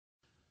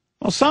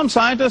Well, some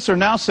scientists are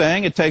now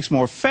saying it takes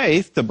more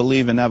faith to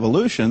believe in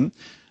evolution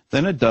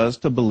than it does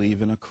to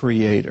believe in a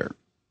creator.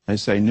 They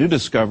say new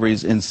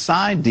discoveries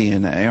inside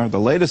DNA are the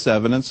latest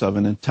evidence of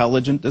an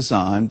intelligent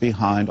design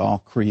behind all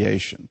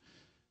creation.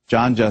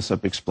 John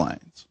Jessup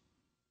explains.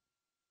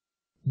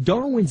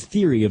 Darwin's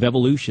theory of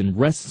evolution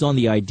rests on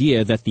the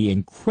idea that the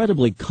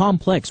incredibly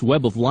complex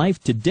web of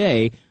life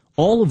today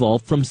all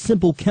evolved from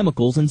simple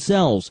chemicals and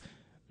cells.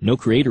 No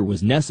creator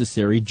was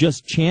necessary,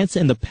 just chance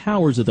and the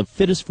powers of the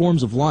fittest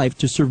forms of life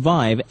to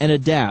survive and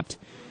adapt.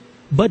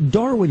 But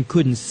Darwin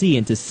couldn't see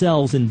into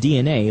cells and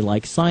DNA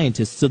like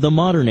scientists of the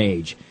modern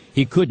age.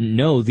 He couldn't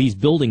know these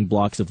building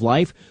blocks of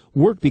life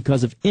work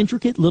because of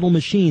intricate little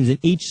machines in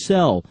each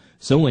cell,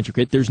 so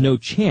intricate there's no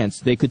chance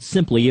they could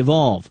simply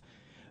evolve.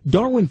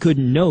 Darwin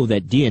couldn't know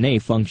that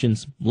DNA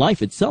functions,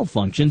 life itself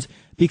functions,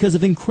 because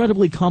of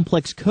incredibly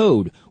complex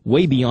code,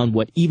 way beyond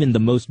what even the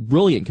most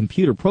brilliant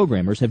computer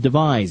programmers have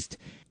devised.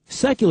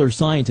 Secular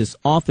scientists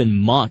often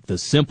mock the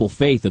simple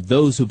faith of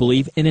those who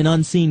believe in an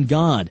unseen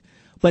God.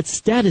 But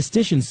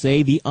statisticians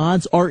say the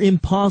odds are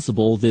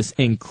impossible this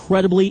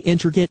incredibly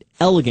intricate,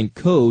 elegant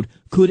code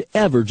could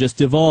ever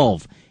just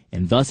evolve.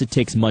 And thus it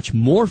takes much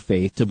more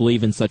faith to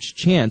believe in such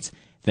chance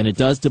than it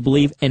does to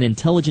believe an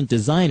intelligent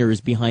designer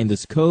is behind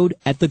this code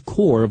at the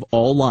core of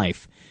all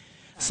life.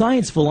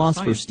 Science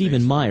philosopher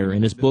Stephen Meyer,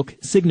 in his book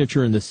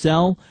Signature in the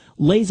Cell,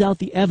 lays out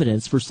the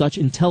evidence for such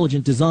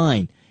intelligent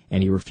design,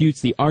 and he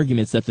refutes the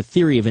arguments that the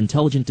theory of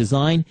intelligent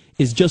design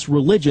is just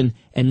religion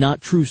and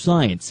not true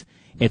science.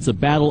 It's a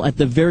battle at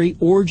the very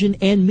origin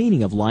and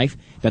meaning of life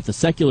that the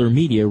secular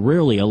media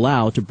rarely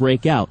allow to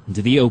break out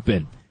into the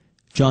open.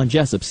 John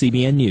Jessup,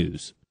 CBN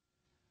News.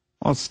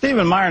 Well,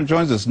 Stephen Meyer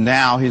joins us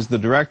now. He's the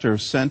director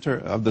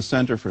of the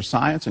Center for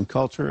Science and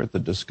Culture at the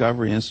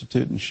Discovery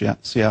Institute in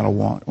Seattle,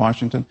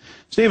 Washington.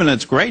 Stephen,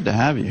 it's great to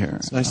have you here.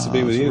 It's nice to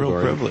be with you, It's a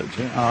real privilege.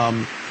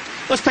 Yeah.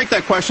 Let's take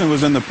that question that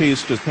was in the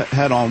piece just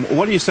head on.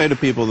 What do you say to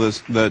people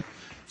that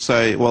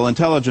say, well,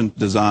 intelligent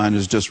design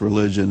is just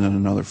religion in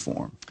another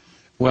form?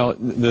 Well,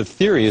 the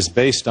theory is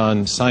based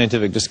on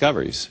scientific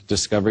discoveries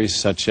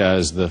such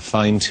as the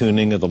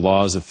fine-tuning of the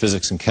laws of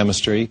physics and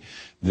chemistry,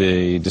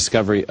 the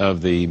discovery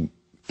of the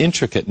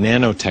intricate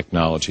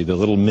nanotechnology, the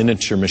little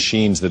miniature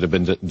machines that have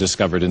been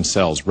discovered in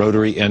cells,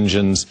 rotary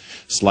engines,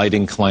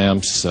 sliding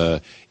clamps,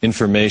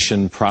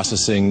 information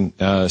processing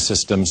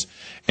systems.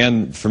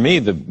 And for me,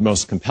 the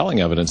most compelling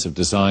evidence of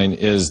design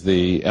is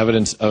the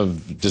evidence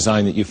of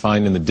design that you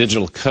find in the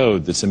digital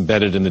code that's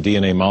embedded in the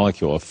DNA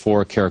molecule, a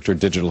 4-character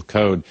digital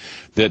code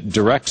that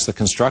directs the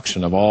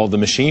construction of all the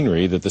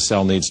machinery that the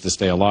cell needs to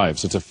stay alive.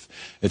 So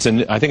it's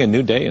I think, a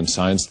new day in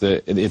science.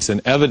 It's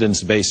an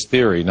evidence-based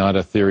theory, not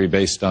a theory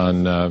based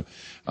on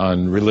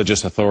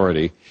religious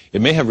authority.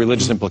 It may have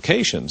religious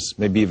implications,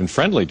 maybe even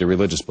friendly to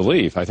religious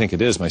belief. I think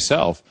it is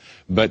myself,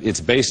 but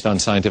it's based on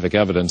scientific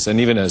evidence and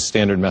even a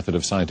standard method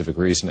of scientific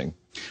reasoning.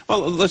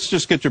 Well, let's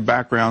just get your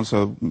background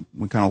so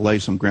we kind of lay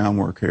some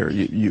groundwork here.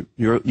 You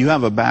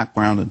have a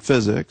background in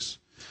physics,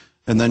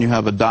 and then you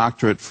have a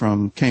doctorate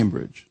from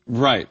Cambridge.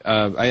 Right.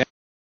 I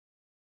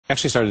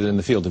actually started in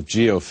the field of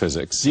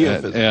geophysics.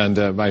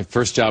 And my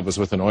first job was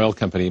with an oil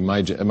company.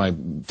 My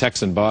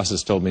Texan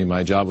bosses told me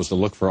my job was to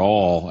look for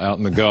oil out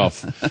in the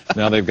Gulf.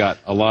 Now they've got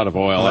a lot of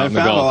oil out in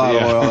the Gulf. They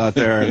found a lot of oil out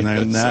there,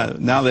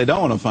 and now they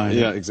don't want to find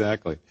it. Yeah,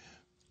 exactly.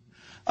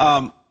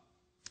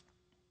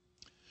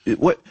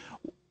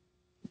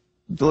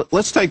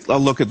 Let's take a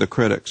look at the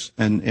critics.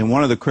 And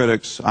one of the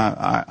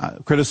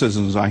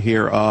criticisms I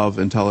hear of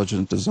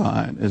intelligent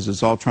design is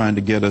it's all trying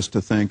to get us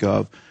to think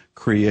of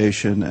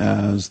creation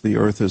as the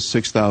Earth is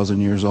 6,000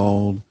 years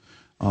old,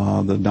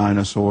 the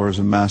dinosaurs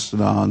and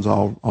mastodons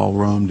all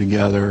roam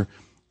together.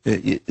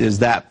 Is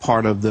that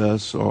part of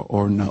this,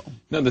 or no?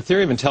 No, the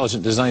theory of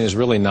intelligent design is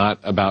really not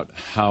about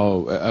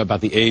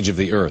the age of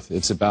the Earth.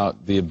 It's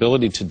about the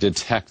ability to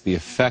detect the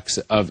effects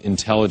of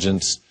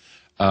intelligence,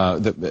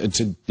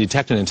 to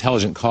detect an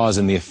intelligent cause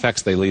and the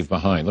effects they leave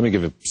behind. Let me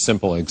give a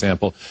simple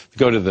example. If you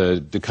go to the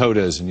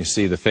Dakotas and you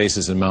see the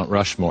faces in Mount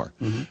Rushmore,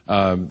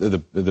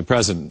 the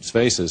president's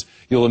faces,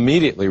 you'll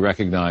immediately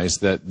recognize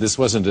that this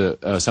wasn't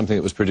something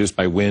that was produced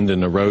by wind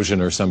and erosion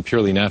or some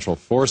purely natural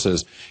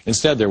forces.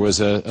 Instead, there was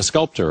a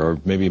sculptor, or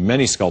maybe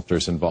many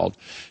sculptors involved.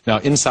 Now,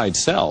 inside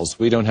cells,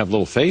 we don't have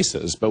little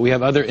faces, but we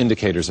have other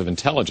indicators of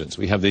intelligence.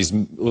 We have these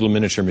little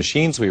miniature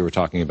machines we were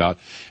talking about,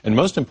 and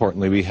most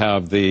importantly, we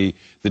have the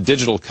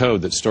digital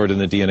code that's stored in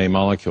the DNA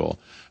molecule.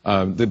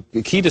 The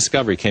key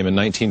discovery came in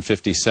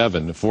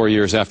 1957, 4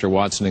 years after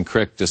Watson and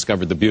Crick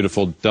discovered the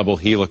beautiful double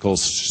helical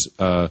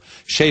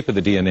shape of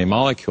the DNA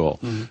molecule.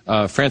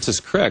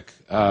 Francis Crick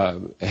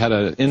had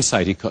an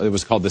insight. It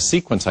was called the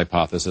sequence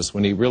hypothesis,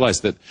 when he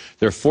realized that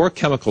there are 4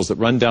 chemicals that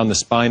run down the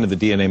spine of the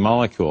DNA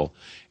molecule,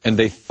 and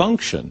they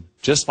function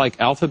just like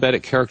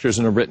alphabetic characters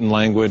in a written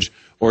language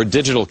or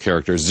digital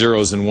characters,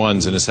 zeros and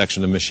ones in a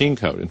section of machine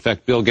code. In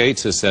fact, Bill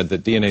Gates has said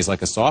that DNA is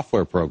like a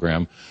software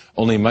program,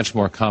 only much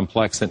more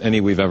complex than any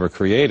we've ever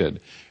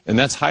created. And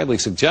that's highly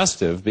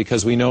suggestive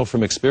because we know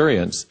from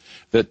experience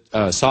that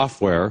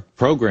software,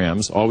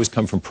 programs, always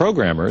come from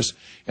programmers,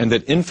 and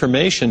that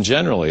information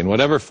generally, in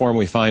whatever form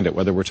we find it,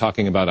 whether we're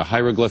talking about a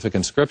hieroglyphic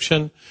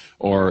inscription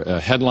or a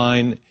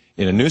headline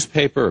in a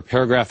newspaper, or a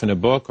paragraph in a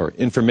book, or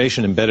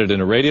information embedded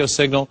in a radio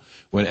signal,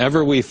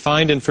 whenever we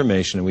find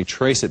information and we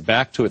trace it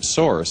back to its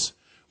source,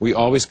 we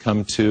always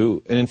come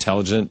to an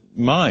intelligent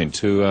mind,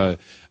 to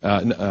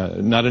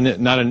not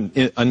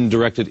an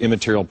undirected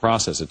immaterial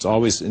process. It's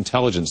always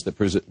intelligence that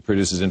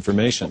produces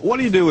information. What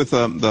do you do with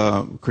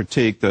the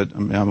critique that,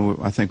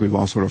 I think we've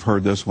all sort of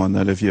heard this one,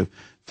 that if you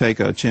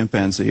take a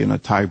chimpanzee and a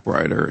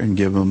typewriter and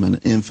give him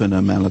an infinite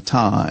amount of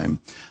time,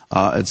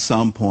 at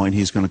some point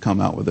he's going to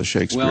come out with a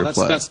Shakespeare play?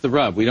 Well, that's the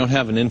rub. We don't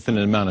have an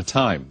infinite amount of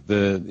time.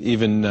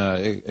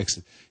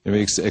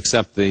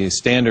 Except the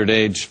standard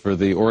age for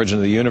the origin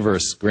of the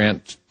universe,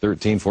 grant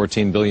 13,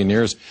 14 billion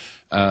years,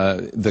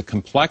 the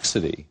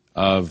complexity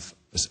of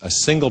a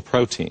single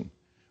protein,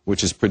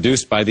 which is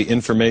produced by the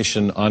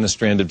information on a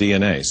strand of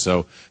DNA.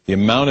 So the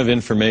amount of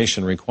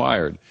information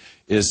required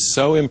is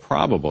so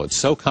improbable, it's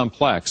so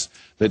complex,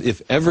 that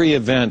if every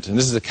event, and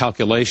this is a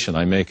calculation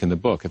I make in the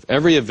book, if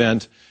every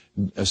event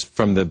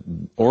from the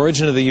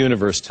origin of the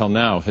universe till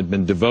now had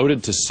been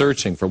devoted to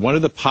searching for one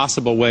of the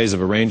possible ways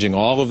of arranging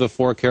all of the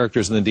 4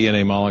 characters in the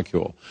DNA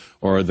molecule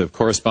or the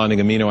corresponding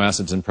amino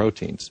acids and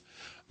proteins,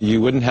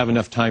 you wouldn't have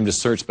enough time to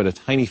search but a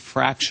tiny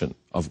fraction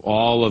of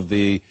all of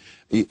the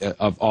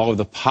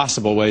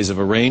possible ways of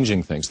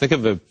arranging things. Think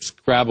of the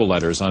Scrabble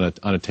letters on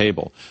a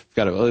table. You've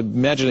got to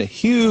imagine a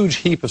huge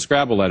heap of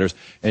Scrabble letters,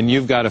 and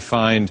you've got to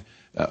find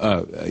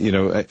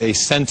a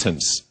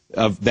sentence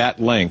of that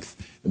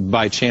length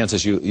by chance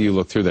as you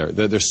look through there.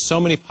 There's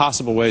so many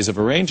possible ways of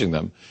arranging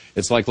them.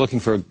 It's like looking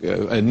for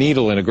a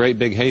needle in a great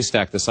big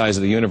haystack the size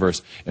of the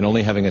universe and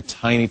only having a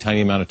tiny, tiny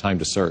amount of time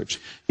to search.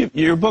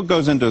 Your book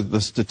goes into the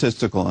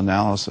statistical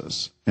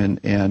analysis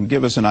and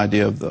give us an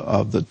idea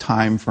of the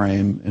time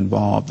frame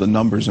involved, the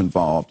numbers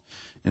involved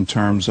in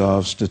terms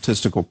of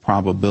statistical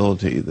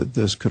probability that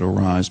this could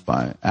arise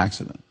by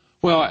accident.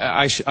 Well,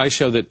 I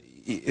show that,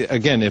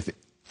 again, if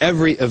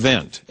every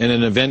event, and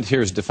an event here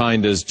is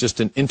defined as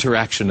just an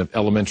interaction of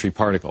elementary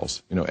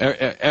particles.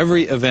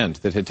 Every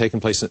event that had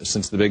taken place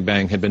since the Big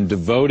Bang had been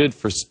devoted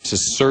to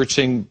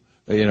searching,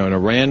 in a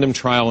random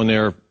trial and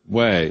error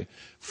way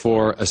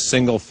for a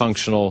single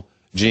functional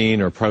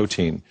gene or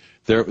protein.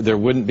 There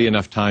wouldn't be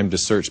enough time to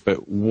search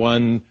but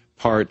one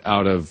part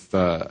out of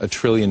a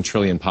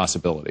trillion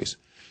possibilities.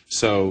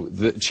 So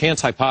the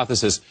chance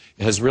hypothesis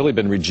has really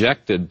been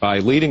rejected by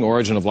leading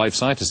origin of life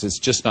scientists. It's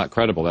just not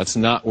credible. That's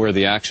not where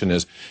the action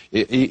is.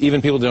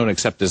 Even people who don't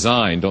accept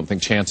design don't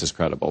think chance is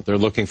credible. They're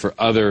looking for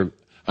other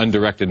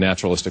undirected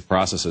naturalistic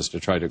processes to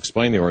try to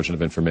explain the origin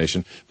of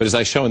information. But as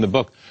I show in the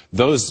book,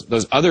 those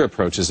other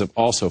approaches have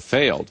also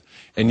failed.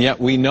 And yet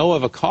we know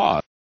of a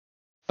cause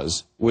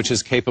which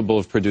is capable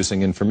of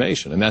producing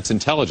information, and that's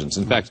intelligence.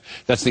 In fact,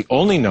 that's the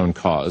only known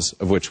cause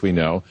of which we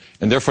know,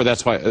 and therefore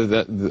that's why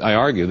I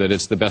argue that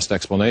it's the best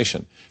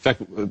explanation. In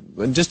fact,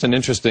 just an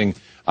interesting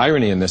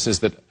irony in this is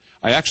that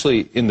I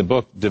actually, in the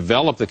book,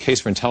 developed the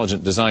case for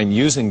intelligent design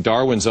using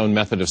Darwin's own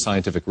method of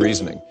scientific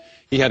reasoning.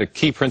 He had a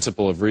key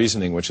principle of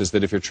reasoning, which is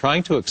that if you're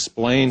trying to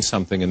explain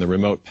something in the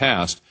remote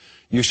past,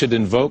 you should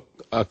invoke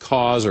a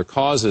cause or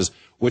causes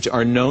which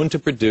are known to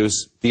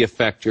produce the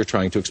effect you're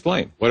trying to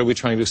explain. What are we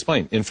trying to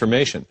explain?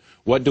 Information.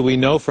 What do we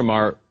know from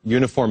our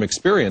uniform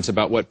experience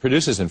about what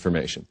produces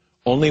information?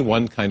 Only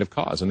one kind of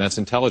cause, and that's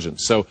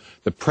intelligence. So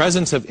the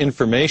presence of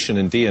information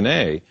in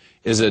DNA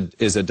is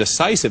a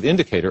decisive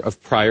indicator of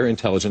prior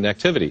intelligent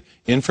activity.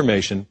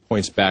 Information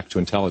points back to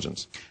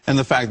intelligence. And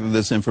the fact that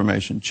this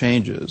information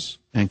changes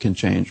and can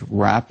change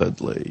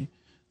rapidly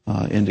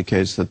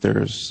indicates that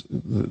there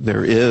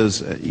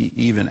is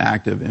even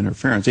active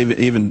interference.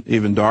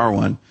 Even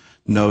Darwin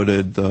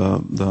noted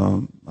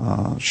the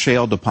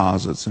shale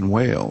deposits in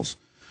Wales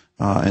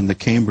and the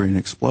Cambrian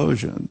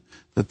explosion,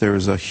 that there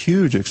is a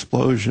huge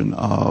explosion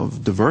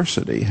of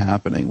diversity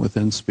happening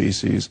within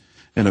species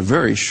in a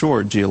very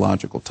short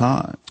geological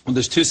time. Well,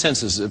 there's two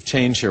senses of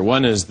change here.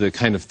 One is the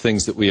kind of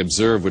things that we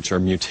observe, which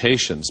are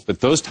mutations, but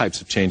those types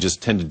of changes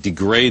tend to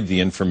degrade the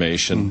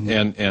information,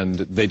 and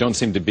they don't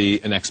seem to be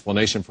an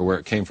explanation for where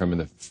it came from in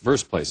the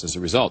first place as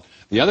a result.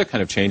 The other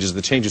kind of change is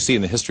the change you see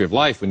in the history of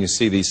life when you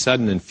see these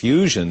sudden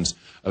infusions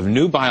of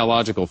new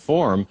biological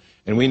form,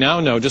 and we now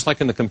know, just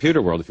like in the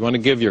computer world, if you want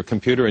to give your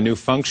computer a new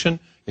function,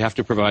 you have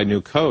to provide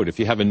new code. If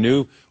you have a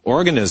new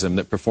organism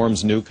that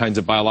performs new kinds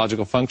of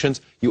biological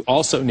functions, you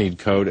also need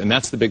code, and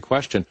that's the big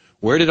question.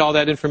 Where did all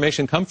that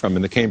information come from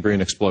in the Cambrian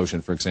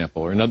explosion, for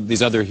example, or in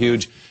these other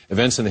huge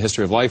events in the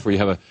history of life where you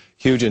have a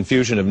huge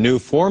infusion of new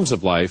forms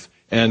of life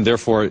and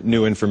therefore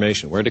new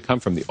information? Where did it come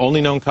from? The only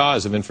known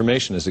cause of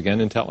information is, again,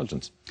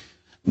 intelligence.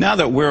 Now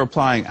that we're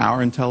applying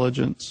our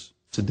intelligence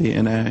to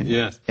DNA,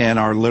 yes, and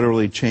are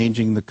literally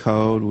changing the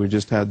code, we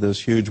just had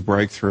this huge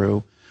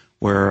breakthrough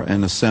where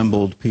an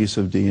assembled piece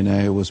of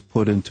DNA was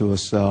put into a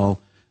cell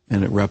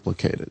and it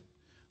replicated.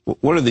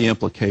 What are the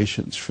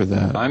implications for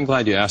that? I'm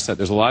glad you asked that.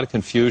 There's a lot of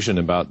confusion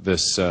about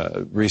this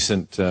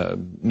recent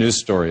news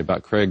story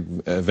about Craig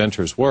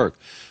Venter's work.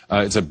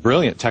 It's a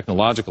brilliant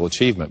technological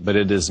achievement, but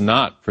it is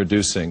not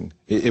producing,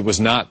 it was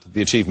not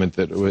the achievement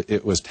that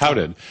it was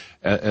touted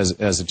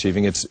as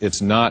achieving.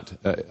 It's not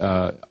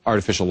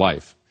artificial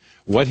life.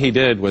 What he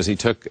did was he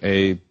took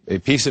a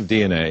piece of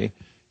DNA,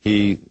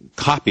 he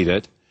copied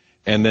it,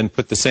 and then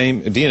put the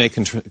same,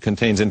 DNA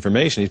contains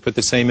information, he put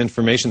the same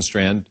information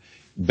strand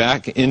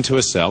back into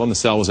a cell, and the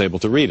cell was able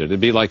to read it. It'd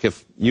be like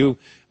if you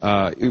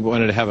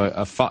wanted to have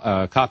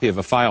a copy of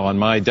a file on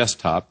my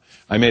desktop.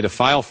 I made a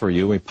file for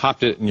you, we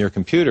popped it in your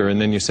computer,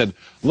 and then you said,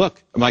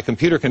 look, my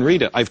computer can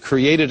read it. I've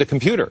created a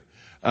computer.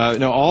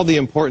 Now, all the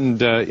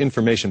important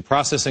information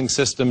processing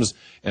systems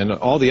and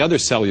all the other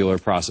cellular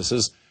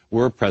processes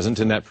were present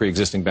in that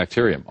pre-existing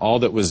bacterium. All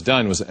that was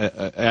done was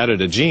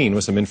added a gene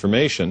with some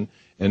information,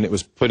 and it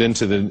was put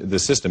into the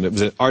system. It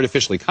was an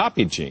artificially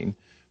copied gene,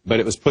 but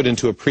it was put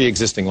into a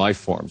pre-existing life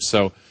form.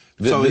 So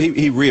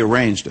he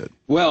rearranged it.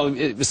 Well,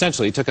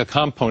 essentially, he took a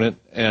component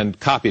and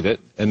copied it,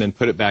 and then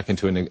put it back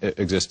into an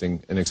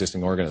existing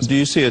organism. Do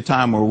you see a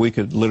time where we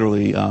could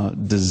literally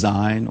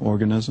design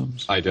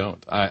organisms? I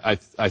don't. I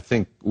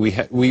think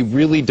we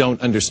really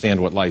don't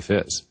understand what life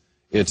is.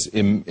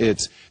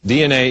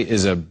 DNA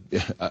is an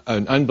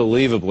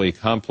unbelievably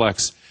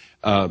complex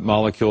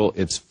molecule.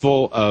 It's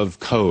full of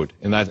code,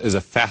 and that is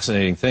a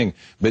fascinating thing.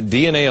 But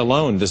DNA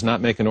alone does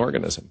not make an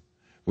organism.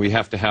 We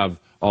have to have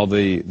all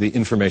the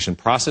information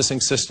processing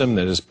system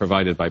that is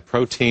provided by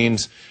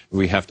proteins.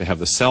 We have to have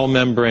the cell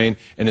membrane,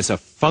 and it's a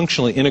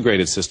functionally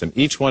integrated system.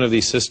 Each one of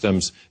these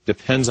systems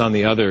depends on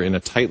the other in a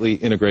tightly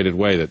integrated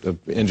way that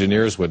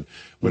engineers would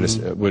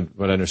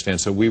understand.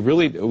 So we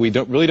really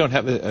don't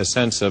have a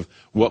sense of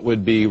what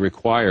would be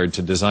required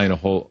to design a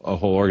whole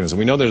organism.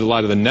 We know there's a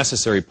lot of the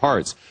necessary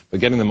parts, but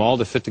getting them all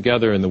to fit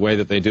together in the way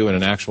that they do in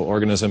an actual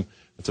organism,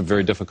 it's a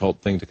very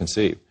difficult thing to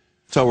conceive.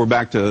 So we're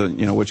back to,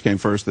 which came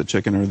first, the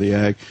chicken or the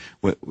egg.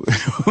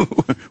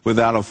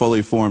 Without a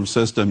fully formed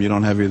system, you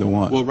don't have either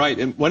one. Well, right.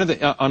 And one of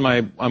the on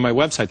my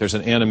website, there's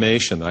an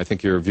animation that I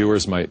think your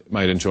viewers might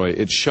enjoy.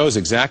 It shows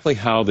exactly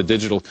how the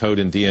digital code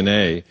in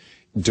DNA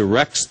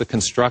directs the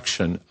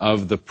construction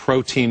of the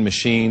protein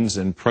machines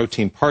and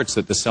protein parts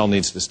that the cell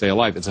needs to stay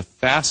alive. It's a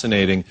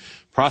fascinating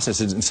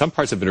process, and some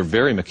parts of it are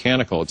very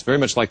mechanical. It's very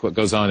much like what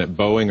goes on at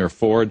Boeing or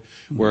Ford,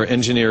 where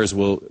engineers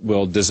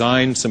will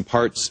design some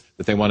parts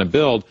that they want to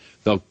build.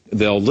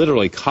 They'll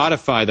literally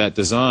codify that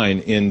design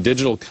in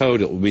digital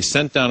code. It will be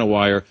sent down a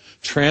wire,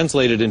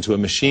 translated into a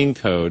machine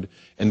code,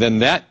 and then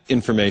that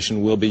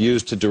information will be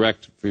used to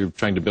direct, if you're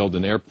trying to build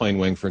an airplane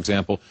wing, for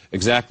example,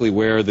 exactly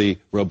where the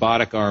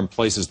robotic arm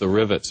places the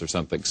rivets or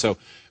something. So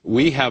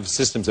we have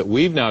systems that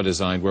we've now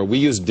designed where we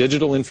use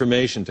digital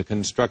information to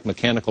construct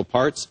mechanical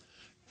parts.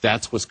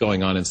 That's what's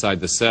going on inside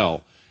the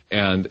cell,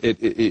 and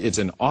it's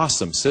an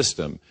awesome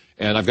system.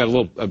 And I've got a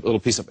little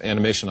piece of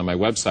animation on my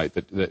website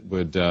that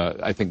would,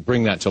 I think,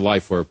 bring that to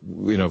life, where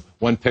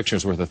one picture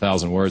is worth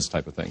 1,000 words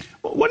type of thing.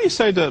 What do you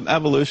say to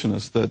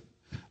evolutionists that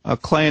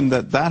claim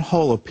that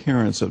whole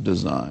appearance of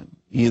design,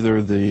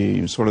 either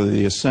the sort of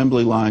the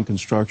assembly line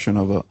construction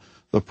of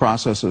the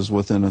processes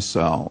within a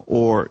cell,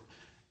 or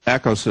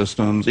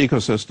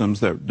ecosystems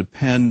that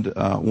depend,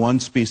 one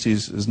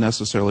species is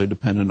necessarily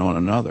dependent on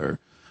another,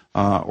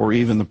 or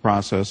even the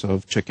process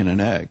of chicken and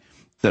egg,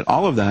 that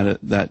all of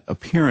that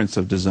appearance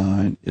of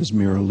design is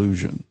mere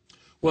illusion?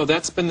 Well,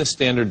 that's been the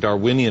standard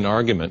Darwinian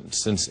argument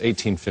since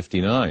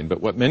 1859.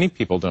 But what many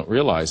people don't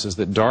realize is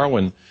that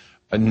Darwin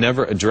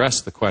never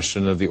addressed the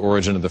question of the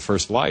origin of the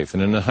first life.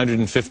 And in the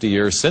 150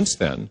 years since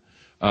then,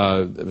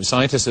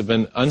 scientists have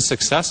been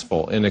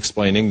unsuccessful in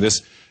explaining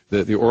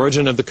the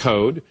origin of the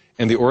code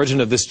and the origin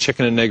of this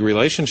chicken and egg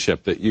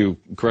relationship that you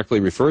correctly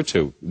referred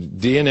to.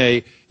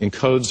 DNA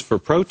encodes for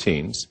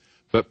proteins,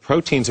 but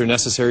proteins are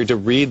necessary to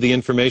read the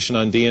information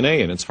on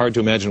DNA, and it's hard to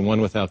imagine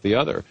one without the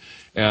other.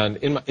 And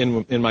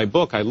in my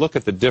book, I look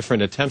at the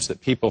different attempts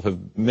that people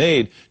have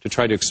made to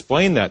try to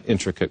explain that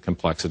intricate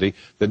complexity.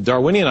 The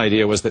Darwinian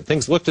idea was that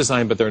things look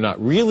designed, but they're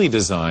not really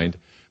designed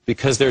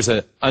because there's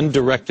an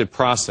undirected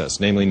process,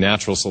 namely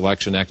natural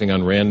selection acting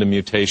on random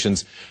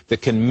mutations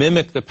that can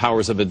mimic the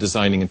powers of a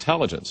designing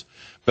intelligence.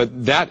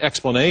 But that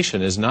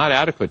explanation is not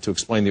adequate to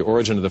explain the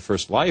origin of the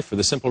first life, for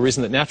the simple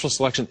reason that natural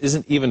selection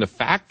isn't even a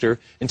factor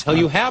until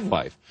you have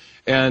life.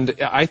 And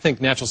I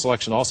think natural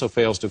selection also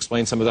fails to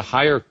explain some of the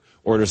higher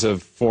orders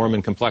of form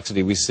and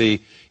complexity we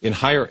see in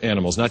higher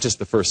animals, not just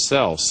the first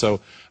cell. So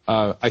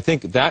I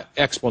think that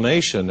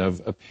explanation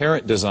of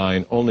apparent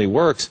design only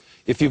works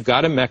if you've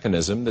got a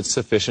mechanism that's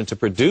sufficient to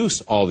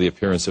produce all the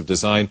appearance of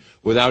design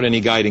without any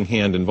guiding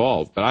hand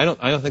involved. But I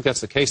don't think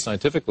that's the case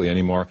scientifically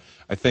anymore.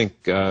 I think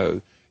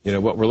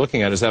what we're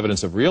looking at is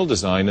evidence of real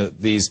design.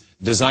 These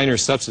designer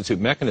substitute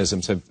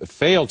mechanisms have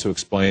failed to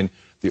explain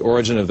the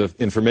origin of the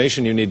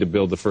information you need to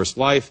build the first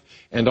life,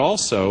 and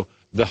also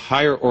the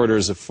higher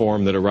orders of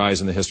form that arise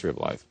in the history of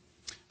life.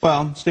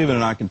 Well, Stephen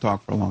and I can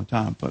talk for a long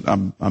time, but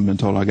I've been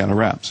told I got to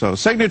wrap. So,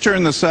 Signature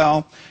in the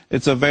Cell,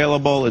 it's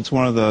available. It's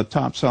one of the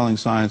top-selling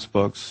science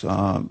books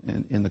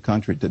in the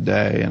country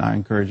today, and I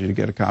encourage you to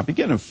get a copy.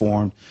 Get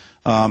informed.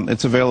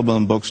 It's available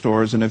in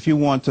bookstores, and if you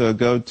want to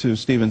go to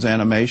Stephen's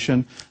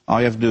animation, all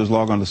you have to do is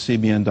log on to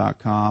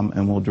cbn.com,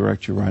 and we'll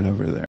direct you right over there.